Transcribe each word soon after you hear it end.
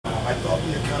I thought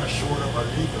we were kind of short of our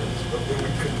defense, but then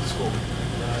we couldn't score.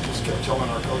 And I just kept telling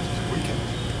our coaches, if we can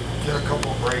get a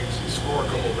couple of breaks and score a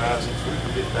couple of baskets, we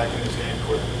can get back in this game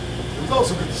quick. It was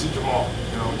also good to see Jamal.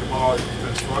 You know, Jamal has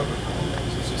been struggling.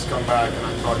 He's just come back, and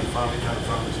I thought he finally kind of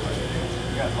found his way.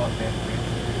 You got left hamstring.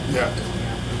 Yeah.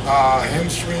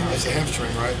 Hamstring, it's a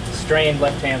hamstring, right? Strained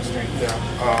left hamstring. Yeah.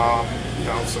 You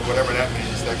know, so whatever that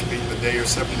means, that could be a day or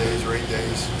 7 days or 8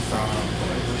 days.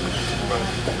 But,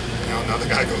 you know, another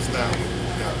guy goes down.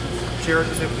 Yeah. Jared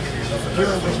was able to get yourself.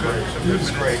 Jared was great. He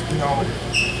was great. You know,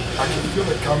 I could feel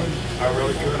it coming. I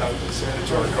really could. I was saying it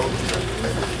to our coaches.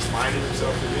 He's finding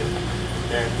himself to me.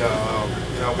 And,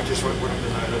 you know, we just went with him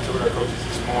tonight. I told our coaches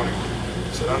this morning.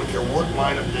 I said, I don't care what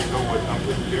lineup they go with. I'm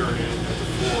putting Jared in at the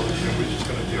 4, and we're just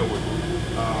going to deal with him.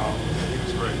 And he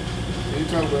was great. You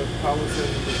talk about Paulo said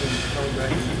he was in coming back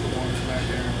and performance back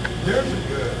there. Jared's been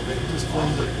good. I mean, he just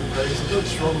played at a good pace. He did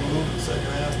struggle a little in the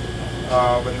second half.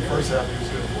 But in the first half, he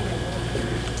was good for me.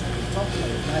 Talking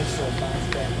about a nice bounce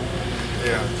back.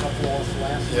 Yeah. Tough loss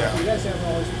last week. Yeah. You guys haven't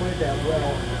always played that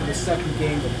well in the second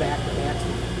game of back-to-back.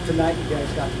 Tonight, you guys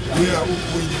got the job. Yeah,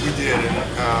 we did. And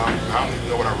I don't even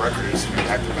know what our record is in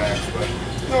back-to-backs, but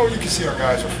you know, you can see our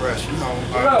guys are fresh. You know,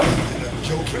 in a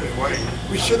joking way,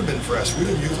 we should have been fresh. We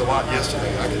didn't use a lot yesterday.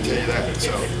 I can tell you that.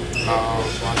 So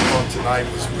I thought tonight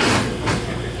was really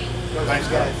good. Thanks,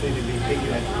 guys. Seem to be hitting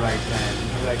at the right time.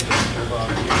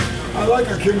 I like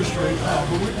our chemistry,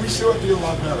 but we still have to do a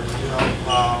lot better, you know.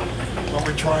 But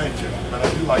we're trying to. But I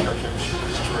do like our chemistry.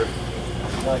 It's terrific.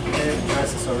 Like you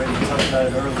addressed this already, you talked about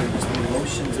it earlier, just the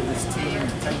emotions of this team, the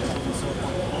technical and so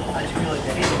forth. How did you feel like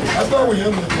that? I thought we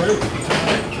handled it great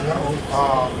tonight,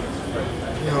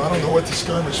 you know, I don't know what the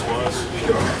skirmish was,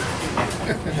 you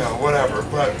know, whatever.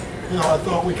 But, you know, I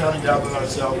thought we kind of gathered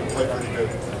ourselves and played pretty good.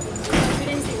 We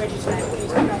didn't see Reggie tonight. What do you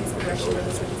talk about his progression for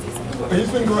this rookie season? He's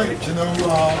been great, you know. I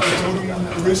told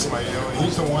him recently, you know,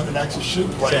 he's the one that actually should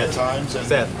play at times.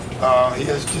 And he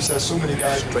just has so many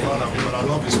guys in front of him, but I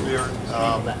love his spirit.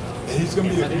 And he's going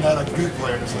to be not a good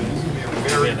player in this league. He's going to be a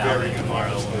very, very good player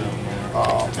in this league.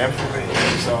 And for me.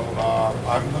 So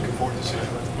I'm looking forward to seeing him.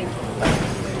 Thank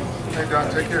you. Hey, Don,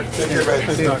 take care. Take care, baby.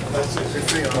 Good That's it. to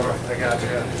see you. All right. I got you.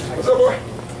 What's up, boy?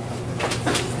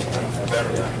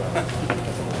 Better.